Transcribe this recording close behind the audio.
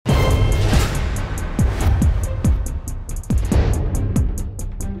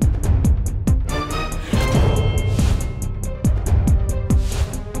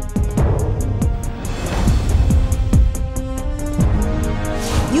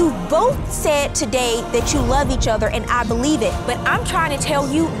You both said today that you love each other, and I believe it, but I'm trying to tell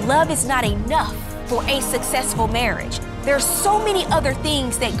you, love is not enough for a successful marriage. There's so many other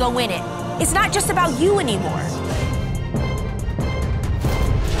things that go in it. It's not just about you anymore.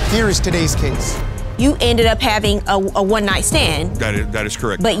 Here is today's case. You ended up having a one-night stand. That is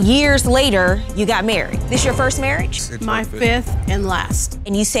correct. But years later, you got married. This your first marriage? It's My fifth and last.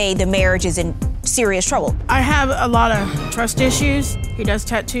 And you say the marriage is in serious trouble. I have a lot of trust issues. He does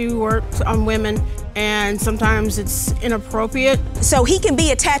tattoo work on women, and sometimes it's inappropriate. So he can be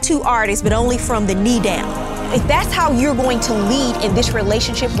a tattoo artist, but only from the knee down. If that's how you're going to lead in this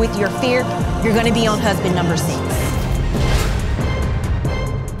relationship with your fear, you're going to be on husband number 6.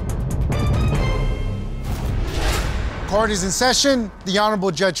 Court is in session. The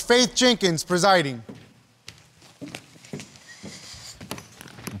Honorable Judge Faith Jenkins presiding.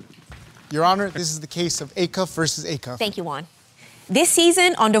 Your Honor, this is the case of Acuff versus Acuff. Thank you, Juan. This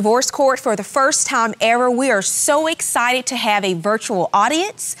season on Divorce Court, for the first time ever, we are so excited to have a virtual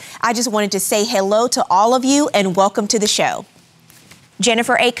audience. I just wanted to say hello to all of you and welcome to the show.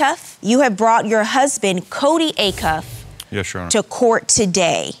 Jennifer Acuff, you have brought your husband, Cody Acuff, Yes, Your Honor. to court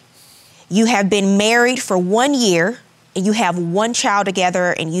today. You have been married for 1 year, and you have one child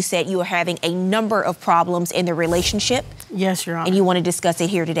together, and you said you are having a number of problems in the relationship. Yes, Your Honor. And you want to discuss it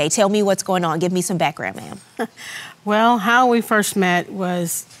here today. Tell me what's going on. Give me some background, ma'am. Well, how we first met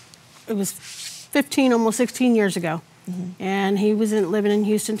was, it was 15, almost 16 years ago. And he was living in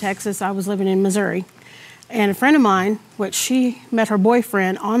Houston, Texas. I was living in Missouri. And a friend of mine, she met her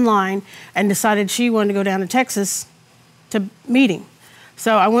boyfriend online and decided she wanted to go down to Texas to meet him.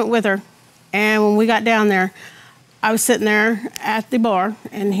 So I went with her. And when we got down there, I was sitting there at the bar,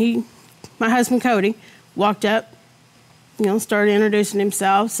 and my husband Cody, walked up, started introducing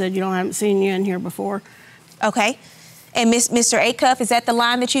himself, said, I haven't seen you in here before. Okay. And Mr. Acuff, is that the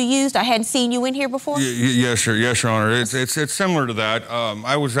line that you used? I hadn't seen you in here before? Yes, sir. Yes, Your Honor. It's similar to that.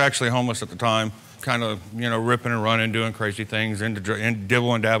 I was actually homeless at the time, kind of, ripping and running, doing crazy things, and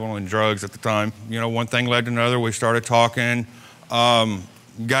dibble and dabble in drugs at the time. One thing led to another. We started talking.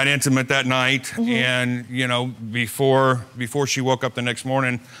 Got intimate that night, and before she woke up the next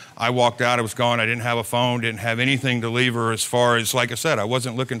morning, I walked out. I was gone. I didn't have a phone, didn't have anything to leave her. As far as, like I said, I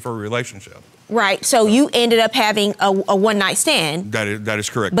wasn't looking for a relationship. Right. So you ended up having a one-night stand. That is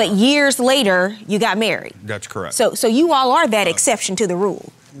correct. But years later, you got married. That's correct. So you all are that exception to the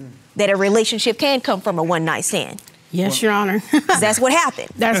rule, that a relationship can come from a one-night stand. Yes, Your Honor. That's what happened.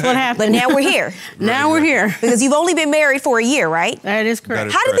 That's what happened. But now we're here. Now we're here. Because you've only been married for a year, right? That is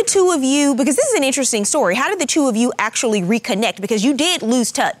correct. How did the two of you, because this is an interesting story, how did the two of you actually reconnect? Because you did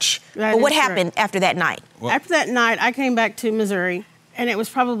lose touch. But what happened after that night? Well, after that night, I came back to Missouri, and it was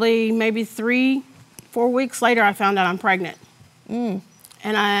probably maybe 3-4 weeks later, I found out I'm pregnant.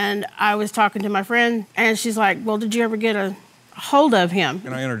 And I was talking to my friend, and she's like, well, did you ever get a hold of him?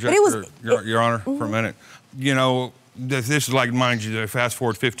 Can I interject, Your Honor, for a minute? This is like, mind you, fast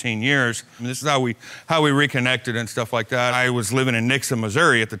forward 15 years. This is how we reconnected and stuff like that. I was living in Nixon,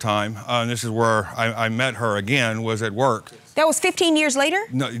 Missouri at the time. And this is where I met her again, was at work. That was 15 years later?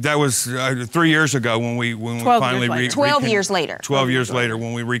 No, that was 3 years ago when we finally 12 years later. 12 years later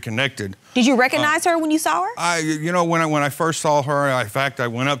when we reconnected. Did you recognize her when you saw her? When I first saw her, in fact, I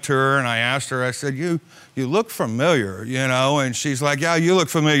went up to her and I asked her, I said, you look familiar, and she's like, yeah, you look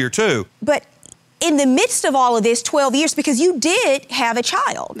familiar too. But in the midst of all of this 12 years, because you did have a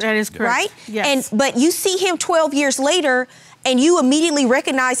child. That is correct. Right? Yes. But you see him 12 years later, and you immediately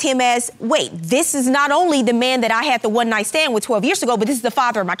recognize him as, wait, this is not only the man that I had the one-night stand with 12 years ago, but this is the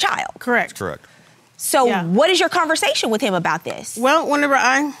father of my child. Correct. Correct. So what is your conversation with him about this? Well, whenever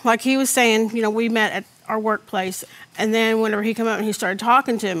like he was saying, we met at our workplace, and then whenever he came out and he started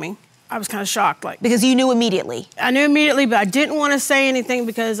talking to me, I was kind of shocked. Because you knew immediately? I knew immediately, but I didn't want to say anything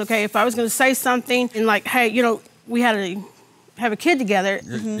because, if I was going to say something and hey, we had to have a kid together,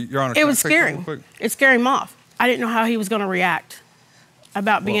 Your Honor, it would scare him. It scared him off. I didn't know how he was going to react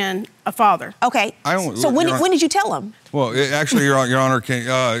about being a father. Okay. So when did you tell him? Well, actually, Your Honor,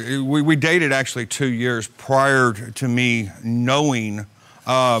 we dated actually 2 years prior to me knowing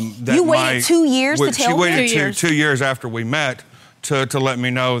that you waited 2 years to tell him? She waited 2 years after we met to let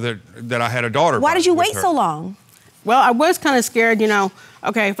me know that I had a daughter. Why did you wait so long? Well, I was kind of scared,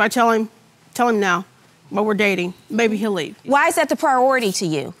 okay, if I tell him now, while we're dating, maybe he'll leave. Why is that the priority to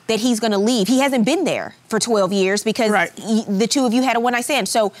you, that he's going to leave? He hasn't been there for 12 years because the two of you had a one-night stand.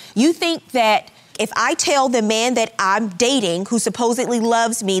 So you think that if I tell the man that I'm dating, who supposedly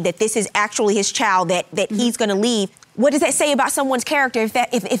loves me, that this is actually his child, that he's going to leave, what does that say about someone's character if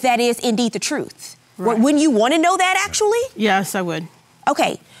that is indeed the truth? Right. Wouldn't you want to know that, actually? Yes, I would.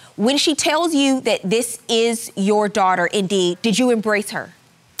 Okay, when she tells you that this is your daughter, indeed, did you embrace her?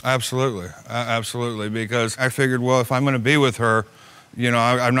 Absolutely, absolutely, because I figured, well, if I'm going to be with her, you know,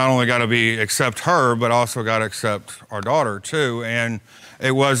 I've not only got to accept her, but also got to accept our daughter too. And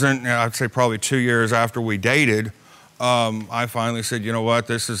it wasn't, I'd say probably 2 years after we dated, I finally said, you know what,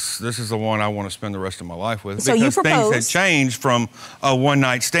 this is the one I want to spend the rest of my life with. So because you proposed. things had changed from a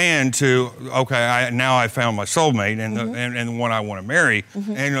one-night stand to, okay, now I found my soulmate and, and the one I want to marry.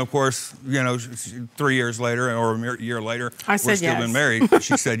 And of course, you know, 3 years later or a year later, I said we're still yes. been married.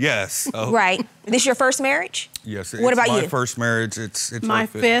 She said yes. So. Right. This your first marriage? Yes. What about my you? first marriage. It's My our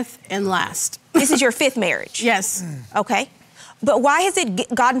fifth and last. This is your fifth marriage? Yes. Okay. But why has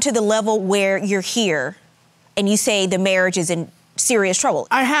it gotten to the level where you're here and you say the marriage is in serious trouble?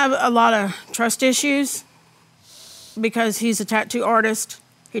 I have a lot of trust issues because he's a tattoo artist.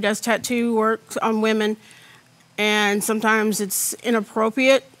 He does tattoo work on women, and sometimes it's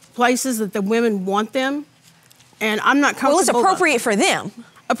inappropriate places that the women want them, and I'm not comfortable. Well, it's appropriate for them.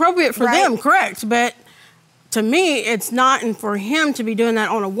 Appropriate for Right. them, correct, but to me, it's not, and for him to be doing that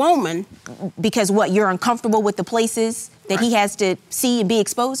on a woman. Because what, you're uncomfortable with the places that he has to see and be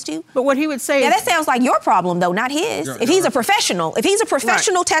exposed to? But what he would say Yeah, is, that sounds like your problem, though, not his. If he's a professional,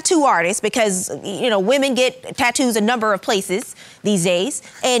 tattoo artist, because, you know, women get tattoos a number of places these days,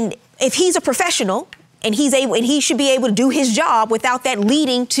 and if he's a professional and he should be able to do his job without that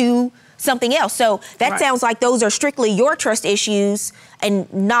leading to something else. So that sounds like those are strictly your trust issues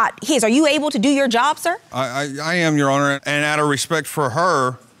and not his. Are you able to do your job, sir? I am, Your Honor, and out of respect for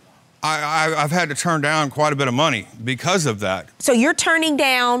her, I've had to turn down quite a bit of money because of that. So you're turning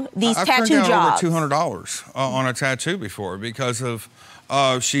down these I've tattoo turned down jobs? over $200 on a tattoo before because of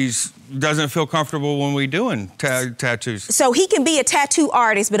she's doesn't feel comfortable when we doing tattoos. So he can be a tattoo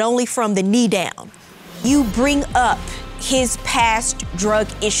artist, but only from the knee down. You bring up his past drug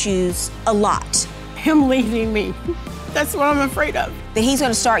issues a lot. him leaving me. That's what I'm afraid of. That he's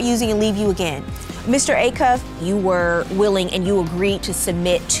going to start using and leave you again. Mr. Acuff, you were willing and you agreed to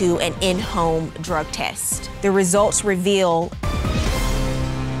submit to an in-home drug test. The results reveal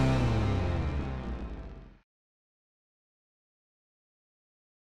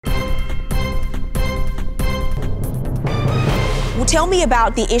Well, tell me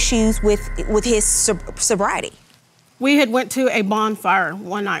about the issues with his sobriety. We had went to a bonfire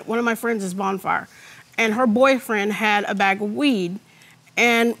one night. One of my friends is bonfire, and her boyfriend had a bag of weed,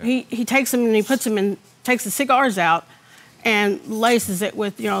 and he takes them and he puts them in, takes the cigars out, and laces it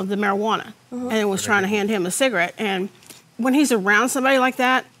with the marijuana, and was trying to hand him a cigarette. And when he's around somebody like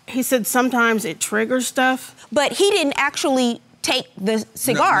that, he said sometimes it triggers stuff. But he didn't actually take the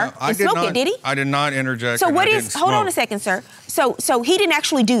cigar and smoke it, did he? I did not interject. So what is? Hold on a second, sir. So he didn't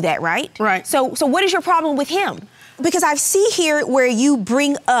actually do that, right? Right. So what is your problem with him? Because I see here where you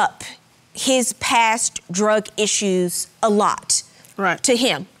bring up his past drug issues a lot. Right. To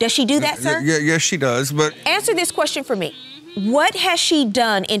him. Does she do that, sir? Yes, she does. But answer this question for me. What has she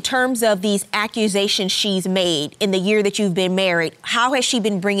done in terms of these accusations she's made in the year that you've been married? How has she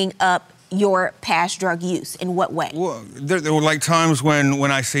been bringing up your past drug use? In what way? Well, there were like times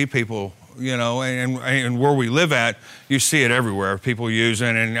when I see people, and where we live at, you see it everywhere. People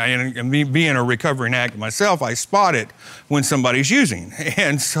using, and me being a recovering addict myself, I spot it when somebody's using.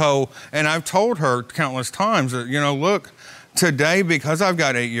 And I've told her countless times that, look, today, because I've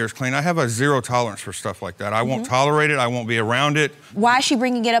got 8 years clean, I have a zero tolerance for stuff like that. I won't tolerate it. I won't be around it. Why is she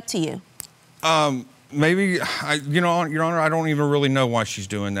bringing it up to you? Maybe, Your Honor, I don't even really know why she's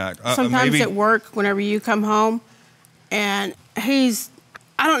doing that. Sometimes at work, whenever you come home, and he's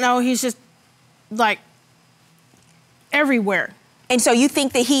just like everywhere. And so you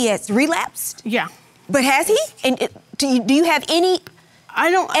think that he has relapsed? Yeah. But has he? And do you have any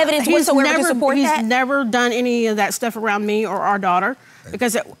evidence whatsoever to support that? He's never done any of that stuff around me or our daughter.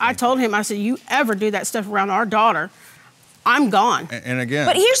 Because I told him, I said, you ever do that stuff around our daughter, I'm gone. And again.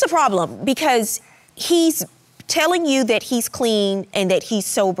 But here's the problem, because he's telling you that he's clean and that he's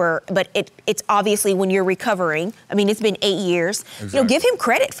sober, but it's obviously when you're recovering. I mean, it's been 8 years. Exactly. Give him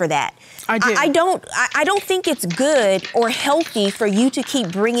credit for that. I do. I don't think it's good or healthy for you to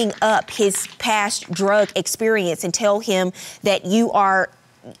keep bringing up his past drug experience and tell him that you are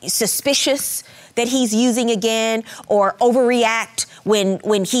suspicious that he's using again, or overreact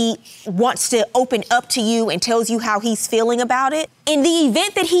when he wants to open up to you and tells you how he's feeling about it. In the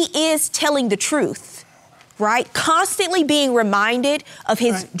event that he is telling the truth, right, constantly being reminded of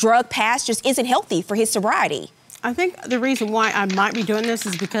his drug past just isn't healthy for his sobriety. I think the reason why I might be doing this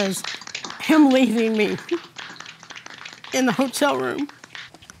is because him leaving me in the hotel room.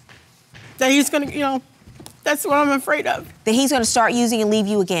 That he's gonna, That's what I'm afraid of. That he's going to start using and leave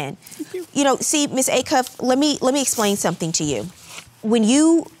you again. Thank you. You know, see, Miss Acuff, let me explain something to you. When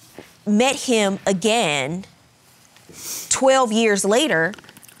you met him again 12 years later,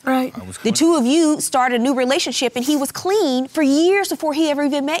 right, the two of you started a new relationship, and he was clean for years before he ever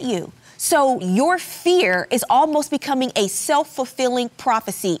even met you. So your fear is almost becoming a self-fulfilling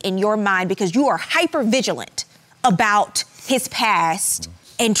prophecy in your mind because you are hyper vigilant about his past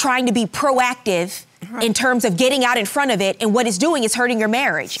and trying to be proactive in terms of getting out in front of it. And what it's doing is hurting your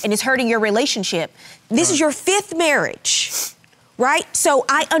marriage and it's hurting your relationship. This is your 5th marriage, right? So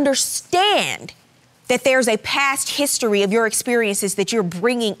I understand that there's a past history of your experiences that you're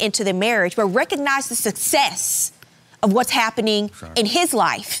bringing into the marriage, but recognize the success of what's happening in his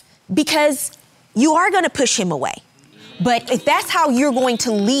life, because you are going to push him away. But if that's how you're going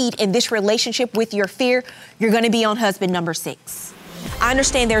to lead in this relationship with your fear, you're going to be on husband number 6. I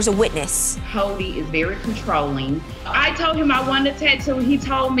understand there's a witness. Cody is very controlling. I told him I wanted a tattoo. He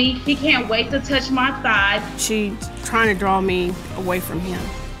told me he can't wait to touch my thighs. She's trying to draw me away from him.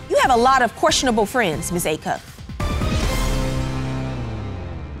 You have a lot of questionable friends, Ms. Acuff.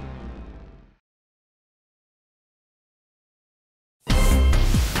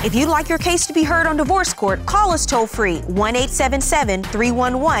 If you'd like your case to be heard on divorce court, call us toll-free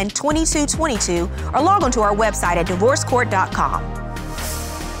 1-877-311-2222 or log on to our website at divorcecourt.com.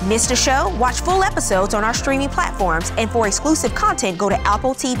 Missed a show? Watch full episodes on our streaming platforms, and for exclusive content, go to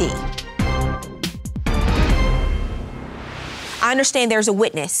Apple TV. I understand there's a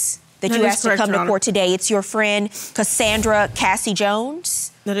witness that you asked to come to court today. It's your friend Cassandra Cassie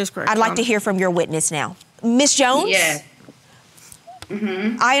Jones. That is correct. I'd like to hear from your witness now. Miss Jones? Yes.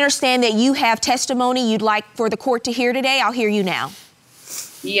 Mm-hmm. I understand that you have testimony you'd like for the court to hear today. I'll hear you now.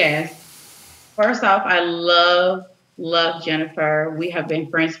 Yes. First off, I love Jennifer. We have been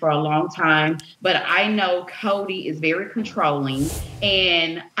friends for a long time, but I know Cody is very controlling,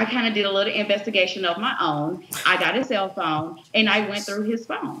 and I kind of did a little investigation of my own. I got his cell phone, and I went through his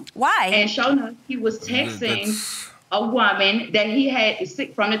phone. Why? And sure enough, he was texting a woman that he had,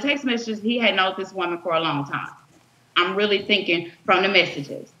 from the text messages, he had known this woman for a long time. I'm really thinking from the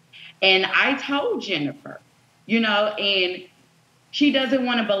messages. And I told Jennifer, and she doesn't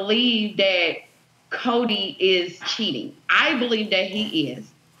want to believe that Cody is cheating. I believe that he is.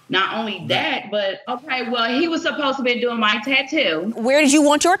 Not only that, but okay, well, he was supposed to be doing my tattoo. Where did you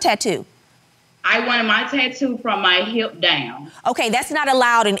want your tattoo? I wanted my tattoo from my hip down. Okay, that's not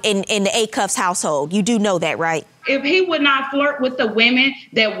allowed in the Acuff's household. You do know that, right? If he would not flirt with the women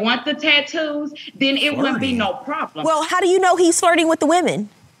that want the tattoos, then it wouldn't be no problem. Well, how do you know he's flirting with the women?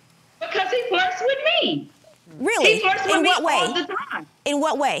 Because he flirts with me. Really? He flirts with me all the time. In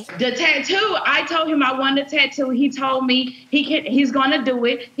what way? The tattoo, I told him I wanted a tattoo. He told me he's going to do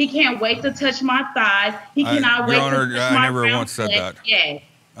it. He can't wait to touch my thighs. He cannot wait to touch my I never once said that. Yes.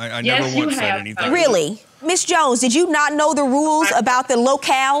 I never once said anything. Really? Miss Jones, did you not know the rules about the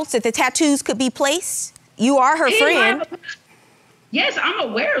locales that the tattoos could be placed? You are her friend. Yes, I'm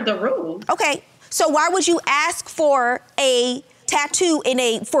aware of the rules. Okay, so why would you ask for a tattoo in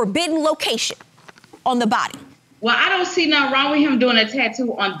a forbidden location on the body? Well, I don't see nothing wrong with him doing a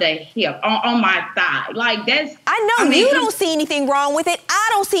tattoo on the hip, on my thigh. Like, that's... I know you don't see anything wrong with it. I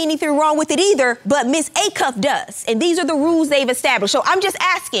don't see anything wrong with it either, but Miss Acuff does. And these are the rules they've established. So I'm just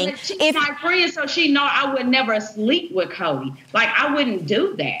asking if... my friend, so she know I would never sleep with Cody. Like, I wouldn't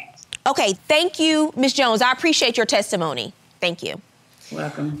do that. Okay, thank you, Miss Jones. I appreciate your testimony. Thank you.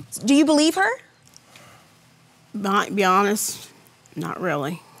 Welcome. Do you believe her? Might be honest, not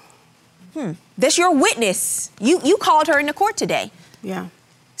really. That's your witness. You called her into court today. Yeah.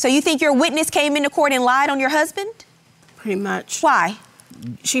 So you think your witness came into court and lied on your husband? Pretty much. Why?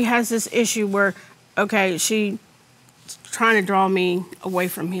 She has this issue where, she's trying to draw me away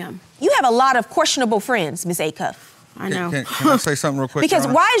from him. You have a lot of questionable friends, Miss Acuff. I know. Can I say something real quick? Because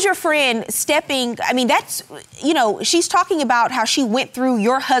why is your friend stepping, that's, she's talking about how she went through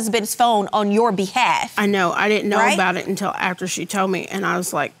your husband's phone on your behalf. I know. I didn't know about it until after she told me, and I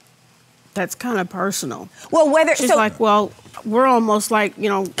was like, that's kind of personal. Well, She's like, well, we're almost like,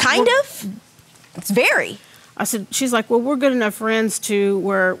 Kind of? It's very. I said, she's like, well, we're good enough friends to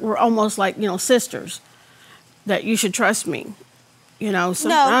where we're almost like, sisters, that you should trust me.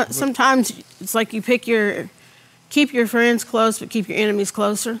 Sometimes it's like you keep your friends close, but keep your enemies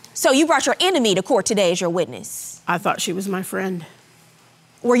closer. So you brought your enemy to court today as your witness. I thought she was my friend.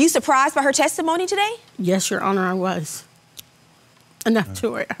 Were you surprised by her testimony today? Yes, Your Honor, I was. Enough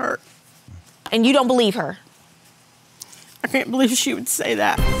to where it hurt. And you don't believe her? I can't believe she would say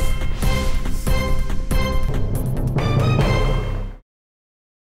that.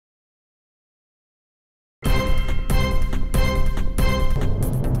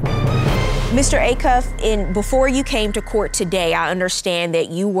 Mr. Acuff, before you came to court today, I understand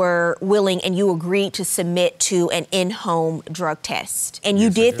that you were willing and you agreed to submit to an in-home drug test. And you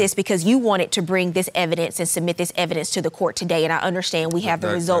did this because you wanted to bring this evidence and submit this evidence to the court today. And I understand we have the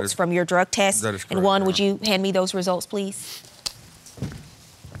results from your drug test. That is correct, and Juan, would you hand me those results, please?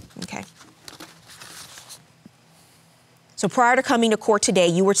 Okay. So prior to coming to court today,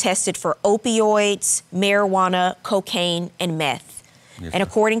 you were tested for opioids, marijuana, cocaine, and meth. Yes, and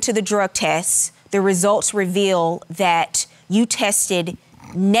according to the drug tests, the results reveal that you tested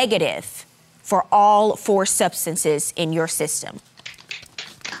negative for all 4 substances in your system.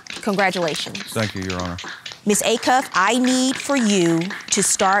 Congratulations. Thank you, Your Honor. Ms. Acuff, I need for you to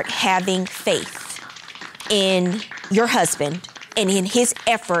start having faith in your husband and in his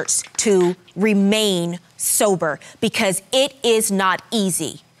efforts to remain sober, because it is not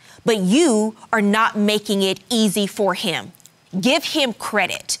easy. But you are not making it easy for him. Give him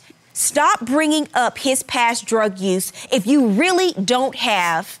credit. Stop bringing up his past drug use if you really don't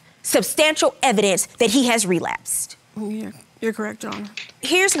have substantial evidence that he has relapsed. Yeah, you're correct, Your Honor.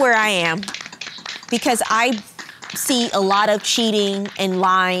 Here's where I am, because I see a lot of cheating and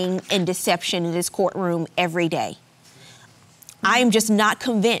lying and deception in this courtroom every day. I am just not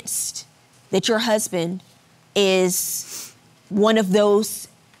convinced that your husband is one of those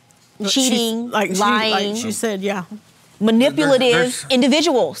cheating, lying, like she said, yeah, manipulative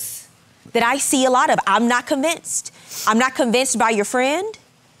individuals that I see a lot of. I'm not convinced. I'm not convinced by your friend,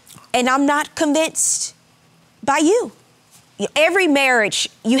 and I'm not convinced by you. Every marriage,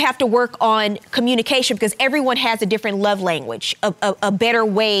 you have to work on communication, because everyone has a different love language, a better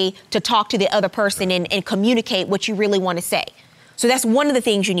way to talk to the other person and communicate what you really want to say. So that's one of the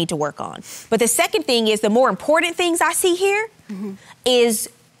things you need to work on. But the second thing is, the more important things I see here is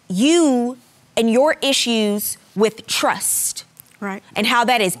you and your issues with trust. Right. And how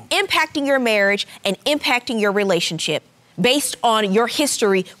that is impacting your marriage and impacting your relationship based on your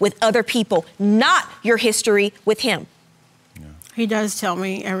history with other people, not your history with him. Yeah. He does tell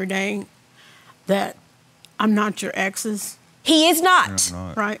me every day that I'm not your ex's. He is not.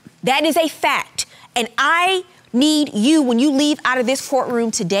 Right. That is a fact. And I need you, when you leave out of this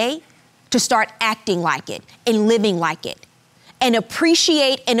courtroom today, to start acting like it and living like it and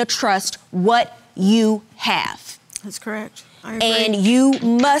appreciate and trust what you have. That's correct. I agree. And you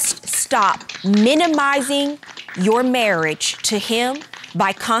must stop minimizing your marriage to him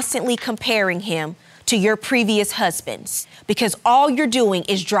by constantly comparing him to your previous husbands, because all you're doing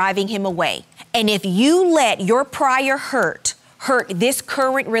is driving him away. And if you let your prior hurt this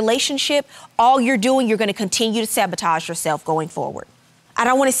current relationship, all you're doing, you're going to continue to sabotage yourself going forward. I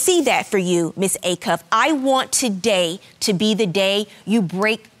don't want to see that for you, Ms. Acuff. I want today to be the day you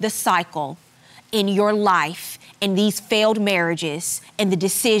break the cycle in your life and these failed marriages and the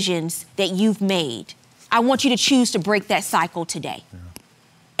decisions that you've made. I want you to choose to break that cycle today. Yeah.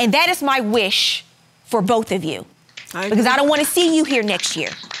 And that is my wish for both of you, because I don't want to see you here next year.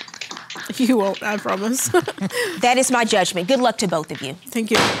 You won't, I promise. That is my judgment. Good luck to both of you.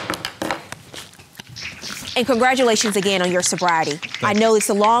 Thank you. And congratulations again on your sobriety. I know it's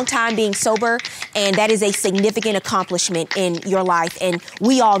a long time being sober, and that is a significant accomplishment in your life, and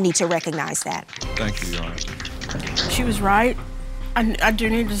we all need to recognize that. Thank you, Your Honor. She was right. I do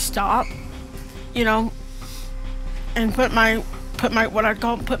need to stop, you know, and put my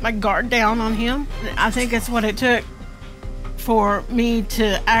guard down on him. I think that's what it took for me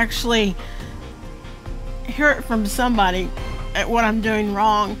to actually hear it from somebody at what I'm doing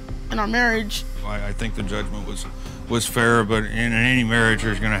wrong in our marriage. I think the judgment was fair, but in any marriage,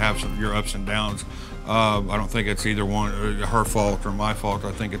 there's going to have your ups and downs. I don't think it's either one, her fault or my fault.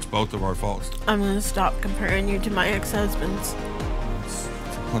 I think it's both of our faults. I'm going to stop comparing you to my ex-husbands.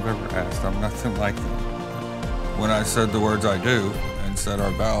 I've ever asked. I'm nothing like that. When I said the words I do and said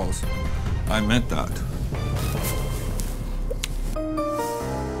our vows, I meant that.